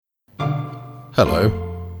Hello,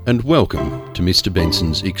 and welcome to Mr.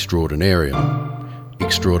 Benson's Extraordinarium.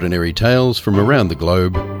 Extraordinary tales from around the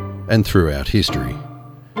globe and throughout history.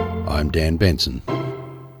 I'm Dan Benson.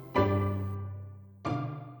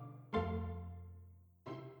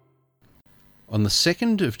 On the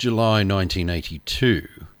 2nd of July 1982,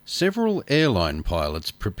 several airline pilots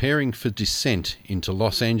preparing for descent into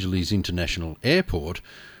Los Angeles International Airport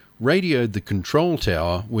radioed the control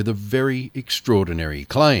tower with a very extraordinary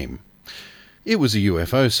claim. It was a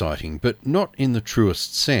UFO sighting, but not in the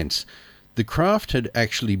truest sense. The craft had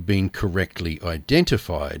actually been correctly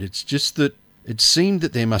identified. It's just that it seemed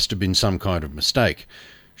that there must have been some kind of mistake.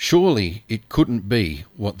 Surely it couldn't be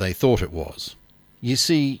what they thought it was. You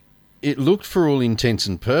see, it looked for all intents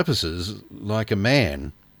and purposes like a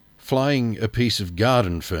man flying a piece of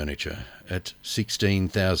garden furniture at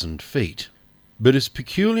 16,000 feet. But as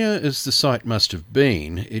peculiar as the sight must have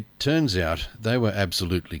been, it turns out they were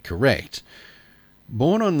absolutely correct.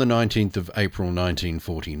 Born on the 19th of April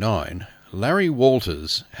 1949, Larry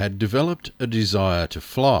Walters had developed a desire to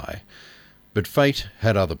fly, but fate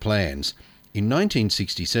had other plans. In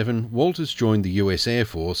 1967, Walters joined the US Air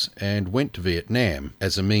Force and went to Vietnam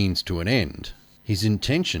as a means to an end. His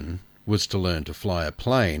intention was to learn to fly a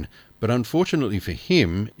plane, but unfortunately for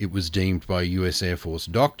him, it was deemed by US Air Force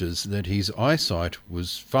doctors that his eyesight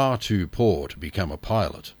was far too poor to become a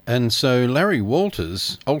pilot. And so Larry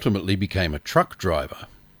Walters ultimately became a truck driver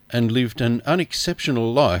and lived an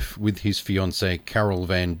unexceptional life with his fiancée Carol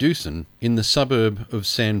Van Dusen in the suburb of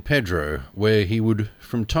San Pedro, where he would,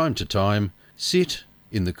 from time to time, sit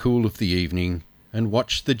in the cool of the evening and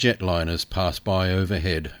watch the jetliners pass by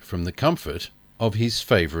overhead from the comfort of his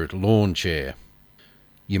favourite lawn chair.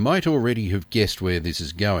 You might already have guessed where this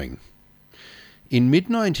is going. In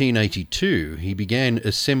mid-1982, he began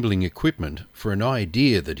assembling equipment for an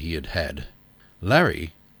idea that he had had.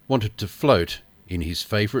 Larry wanted to float in his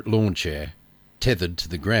favourite lawn chair, tethered to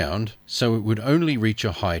the ground, so it would only reach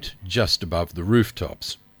a height just above the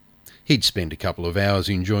rooftops. He'd spend a couple of hours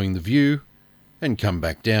enjoying the view and come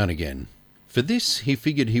back down again. For this, he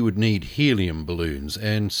figured he would need helium balloons,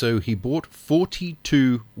 and so he bought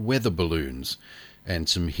 42 weather balloons and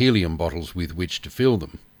some helium bottles with which to fill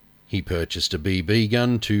them. He purchased a BB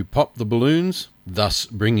gun to pop the balloons, thus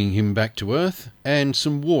bringing him back to Earth, and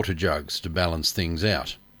some water jugs to balance things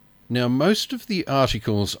out. Now, most of the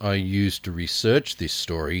articles I used to research this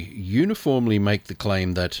story uniformly make the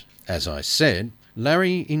claim that, as I said,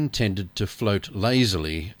 Larry intended to float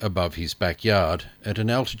lazily above his backyard at an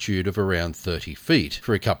altitude of around 30 feet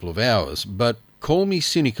for a couple of hours, but call me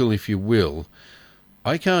cynical if you will,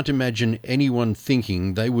 I can't imagine anyone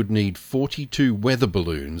thinking they would need 42 weather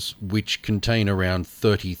balloons, which contain around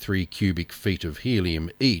 33 cubic feet of helium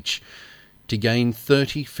each, to gain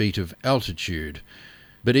 30 feet of altitude.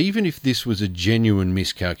 But even if this was a genuine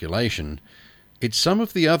miscalculation, it's some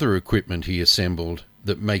of the other equipment he assembled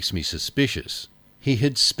that makes me suspicious. He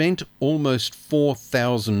had spent almost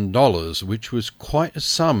 $4,000, which was quite a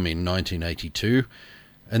sum in 1982,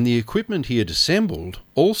 and the equipment he had assembled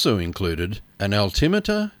also included an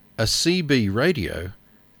altimeter, a CB radio,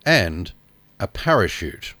 and a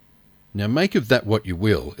parachute. Now make of that what you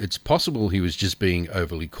will. It's possible he was just being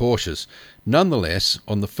overly cautious. Nonetheless,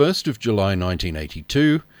 on the 1st of July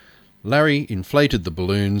 1982, Larry inflated the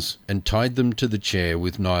balloons and tied them to the chair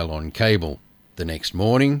with nylon cable. The next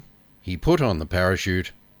morning, he put on the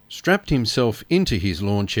parachute, strapped himself into his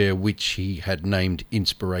lawn chair, which he had named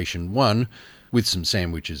Inspiration 1, with some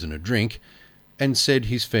sandwiches and a drink, and said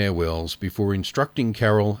his farewells before instructing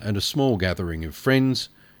Carol and a small gathering of friends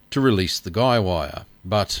to release the guy wire.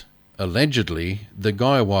 But, allegedly, the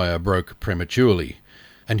guy wire broke prematurely,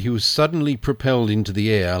 and he was suddenly propelled into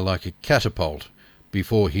the air like a catapult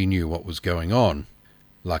before he knew what was going on.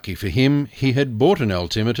 Lucky for him, he had bought an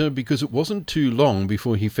altimeter because it wasn't too long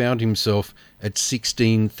before he found himself at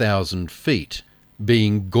 16,000 feet,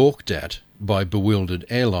 being gawked at by bewildered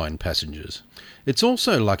airline passengers. It's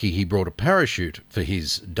also lucky he brought a parachute for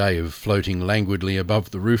his day of floating languidly above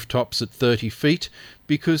the rooftops at 30 feet,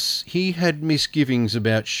 because he had misgivings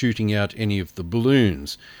about shooting out any of the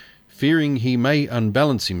balloons, fearing he may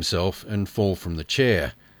unbalance himself and fall from the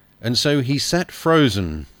chair. And so he sat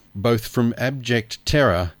frozen, both from abject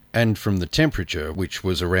terror and from the temperature, which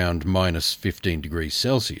was around minus 15 degrees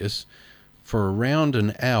Celsius, for around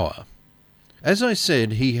an hour. As I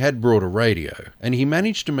said, he had brought a radio, and he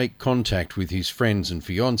managed to make contact with his friends and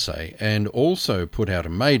fiancée, and also put out a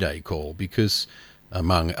mayday call because,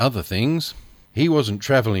 among other things, he wasn't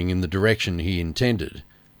travelling in the direction he intended.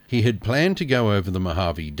 He had planned to go over the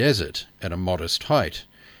Mojave Desert at a modest height.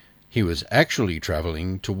 He was actually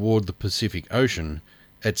travelling toward the Pacific Ocean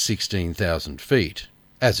at 16,000 feet.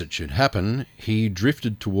 As it should happen, he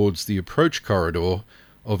drifted towards the approach corridor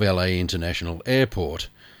of LA International Airport,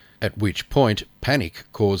 at which point panic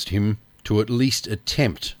caused him to at least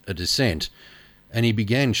attempt a descent, and he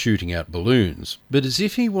began shooting out balloons. But as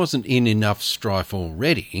if he wasn't in enough strife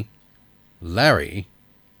already, Larry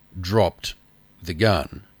dropped the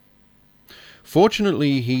gun.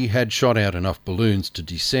 Fortunately, he had shot out enough balloons to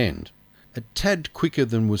descend, a tad quicker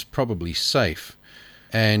than was probably safe,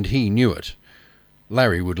 and he knew it.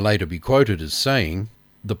 Larry would later be quoted as saying,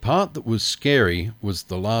 "The part that was scary was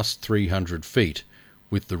the last 300 feet,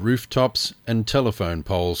 with the rooftops and telephone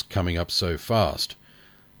poles coming up so fast.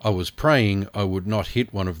 I was praying I would not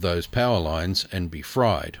hit one of those power lines and be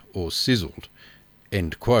fried or sizzled."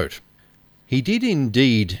 End quote. He did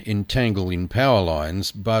indeed entangle in power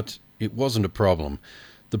lines, but it wasn't a problem.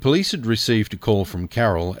 The police had received a call from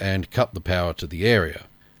Carroll and cut the power to the area.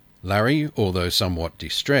 Larry, although somewhat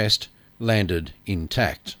distressed, landed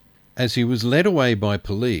intact. As he was led away by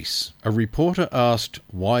police, a reporter asked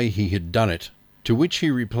why he had done it, to which he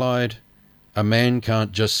replied, "A man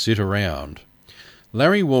can't just sit around."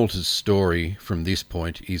 Larry Walters' story from this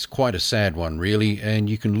point is quite a sad one, really, and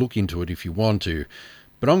you can look into it if you want to,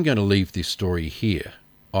 but I'm going to leave this story here,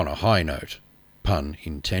 on a high note, pun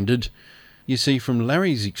intended. You see, from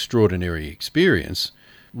Larry's extraordinary experience,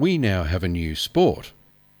 we now have a new sport: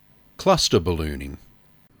 cluster ballooning.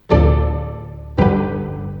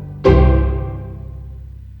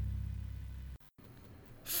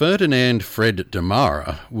 Ferdinand Fred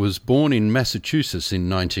Demara was born in Massachusetts in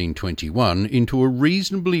 1921 into a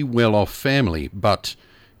reasonably well-off family, but,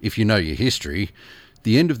 if you know your history,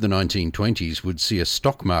 the end of the 1920s would see a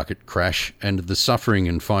stock market crash and the suffering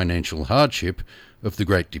and financial hardship of the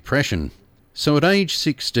Great Depression. So at age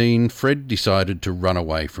 16, Fred decided to run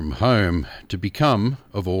away from home to become,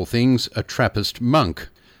 of all things, a Trappist monk.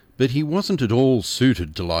 But he wasn't at all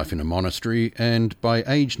suited to life in a monastery, and by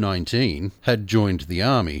age 19 had joined the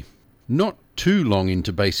army. Not too long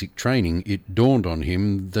into basic training, it dawned on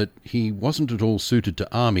him that he wasn't at all suited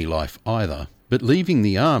to army life either. But leaving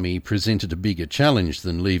the army presented a bigger challenge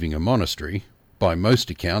than leaving a monastery. By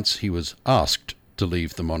most accounts, he was asked to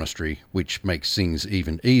leave the monastery, which makes things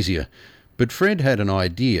even easier. But Fred had an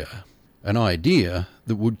idea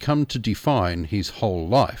that would come to define his whole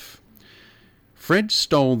life. Fred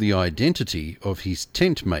stole the identity of his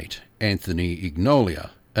tent mate, Anthony Ignolia,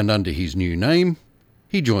 and under his new name,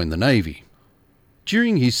 he joined the Navy.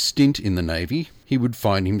 During his stint in the Navy, he would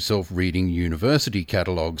find himself reading university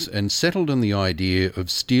catalogues and settled on the idea of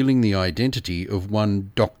stealing the identity of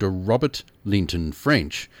one Dr. Robert Linton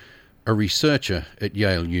French, a researcher at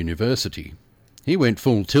Yale University. He went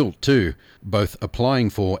full tilt too, both applying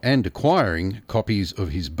for and acquiring copies of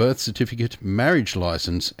his birth certificate, marriage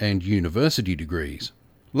licence and university degrees.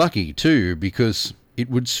 Lucky too, because it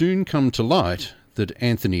would soon come to light that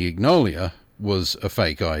Anthony Ignolia was a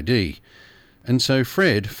fake ID, and so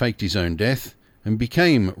Fred faked his own death and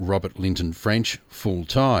became Robert Linton French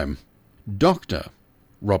full-time. Dr.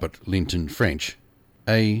 Robert Linton French,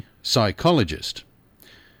 a psychologist.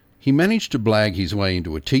 He managed to blag his way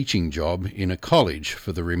into a teaching job in a college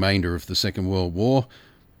for the remainder of the Second World War,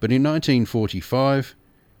 but in 1945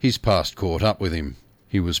 his past caught up with him.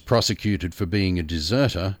 He was prosecuted for being a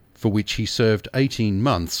deserter, for which he served 18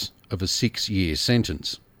 months of a 6-year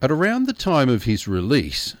sentence. At around the time of his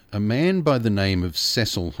release, a man by the name of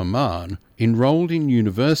Cecil Haman enrolled in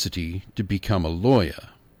university to become a lawyer.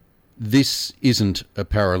 This isn't a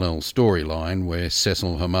parallel storyline where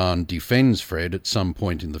Cecil Haman defends Fred at some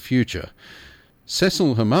point in the future.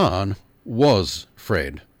 Cecil Haman was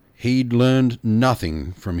Fred. He'd learned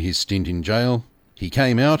nothing from his stint in jail. He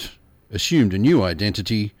came out, assumed a new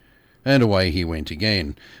identity, and away he went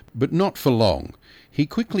again. But not for long. He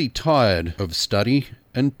quickly tired of study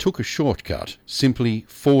and took a shortcut, simply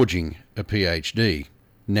forging a PhD.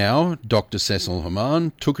 Now, Dr. Cecil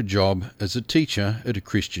Haman took a job as a teacher at a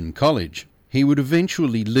Christian college. He would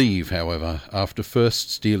eventually leave, however, after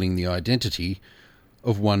first stealing the identity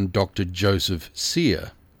of one Dr. Joseph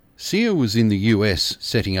Sear. Sear was in the US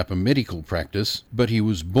setting up a medical practice, but he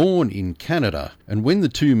was born in Canada, and when the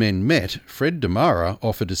two men met, Fred Demara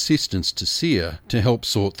offered assistance to Sear to help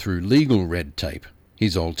sort through legal red tape.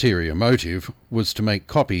 His ulterior motive was to make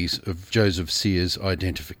copies of Joseph Sear's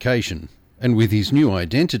identification. And with his new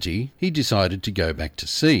identity, he decided to go back to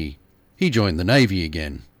sea. He joined the Navy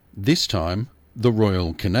again, this time the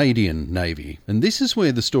Royal Canadian Navy. And this is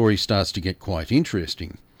where the story starts to get quite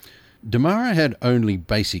interesting. Demara had only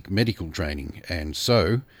basic medical training, and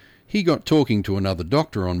so He got talking to another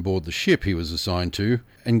doctor on board the ship he was assigned to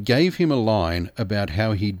and gave him a line about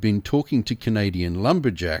how he'd been talking to Canadian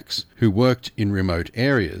lumberjacks who worked in remote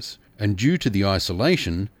areas and due to the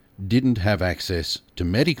isolation didn't have access to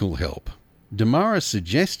medical help. Damara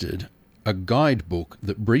suggested a guidebook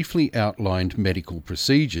that briefly outlined medical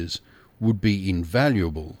procedures would be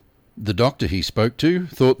invaluable. The doctor he spoke to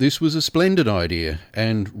thought this was a splendid idea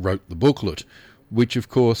and wrote the booklet, which of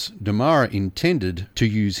course Damara intended to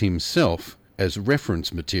use himself as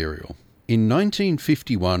reference material. In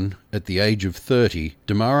 1951, at the age of 30,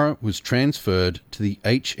 Damara was transferred to the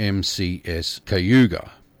HMCS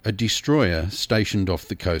Cayuga, a destroyer stationed off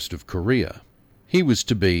the coast of Korea. He was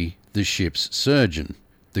to be the ship's surgeon.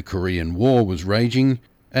 The Korean War was raging,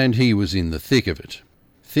 and he was in the thick of it.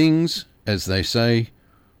 Things, as they say,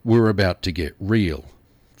 were about to get real.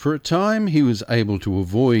 For a time, he was able to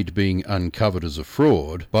avoid being uncovered as a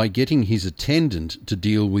fraud by getting his attendant to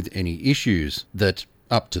deal with any issues that,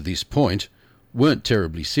 up to this point, weren't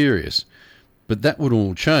terribly serious. But that would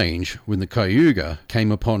all change when the Cayuga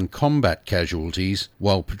came upon combat casualties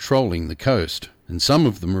while patrolling the coast, and some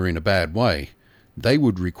of them were in a bad way. They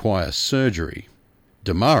would require surgery.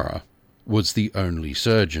 Damara was the only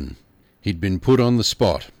surgeon. He'd been put on the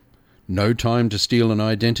spot. No time to steal an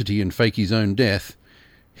identity and fake his own death.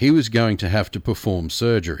 He was going to have to perform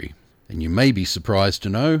surgery. And you may be surprised to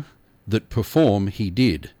know that perform he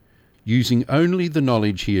did. Using only the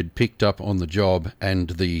knowledge he had picked up on the job and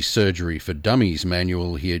the Surgery for Dummies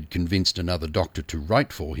manual he had convinced another doctor to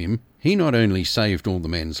write for him, he not only saved all the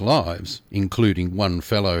men's lives, including one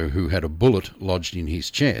fellow who had a bullet lodged in his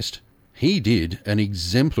chest, he did an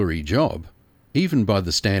exemplary job, even by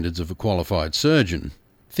the standards of a qualified surgeon.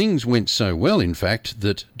 Things went so well, in fact,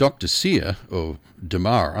 that Dr. Sear, or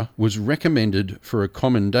Damara, was recommended for a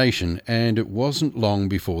commendation, and it wasn't long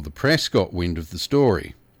before the press got wind of the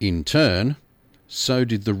story. In turn, so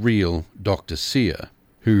did the real Dr. Sear,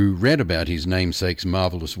 who read about his namesake's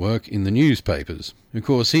marvellous work in the newspapers. Of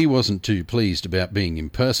course, he wasn't too pleased about being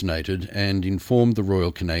impersonated and informed the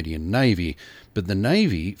Royal Canadian Navy, but the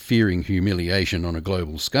Navy, fearing humiliation on a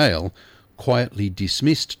global scale, quietly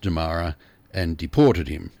dismissed Damara and deported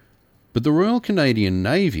him. But the Royal Canadian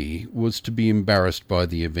Navy was to be embarrassed by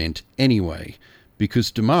the event anyway,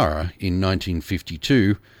 because Damara, in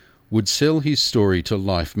 1952, would sell his story to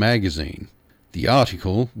Life magazine. The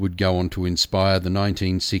article would go on to inspire the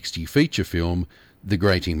 1960 feature film The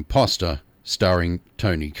Great Imposter, starring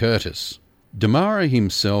Tony Curtis. Damara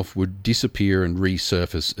himself would disappear and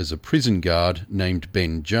resurface as a prison guard named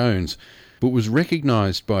Ben Jones, but was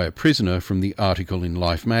recognised by a prisoner from the article in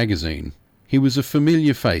Life magazine. He was a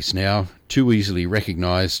familiar face now, too easily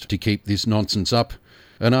recognised to keep this nonsense up,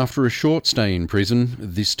 and after a short stay in prison,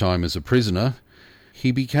 this time as a prisoner,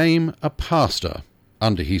 he became a pastor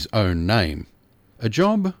under his own name, a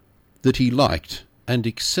job that he liked and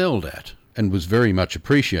excelled at and was very much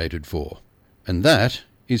appreciated for. And that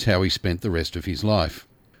is how he spent the rest of his life.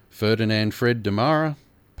 Ferdinand Fred Damara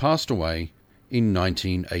passed away in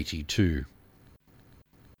 1982.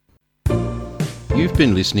 You've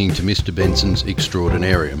been listening to Mr. Benson's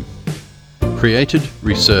Extraordinarium. Created,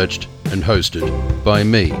 researched and hosted by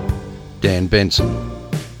me, Dan Benson.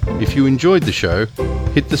 If you enjoyed the show,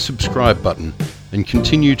 hit the subscribe button and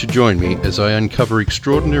continue to join me as I uncover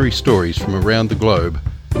extraordinary stories from around the globe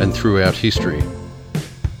and throughout history.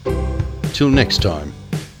 Till next time,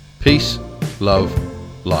 peace, love,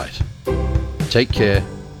 light. Take care.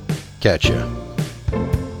 Catch ya.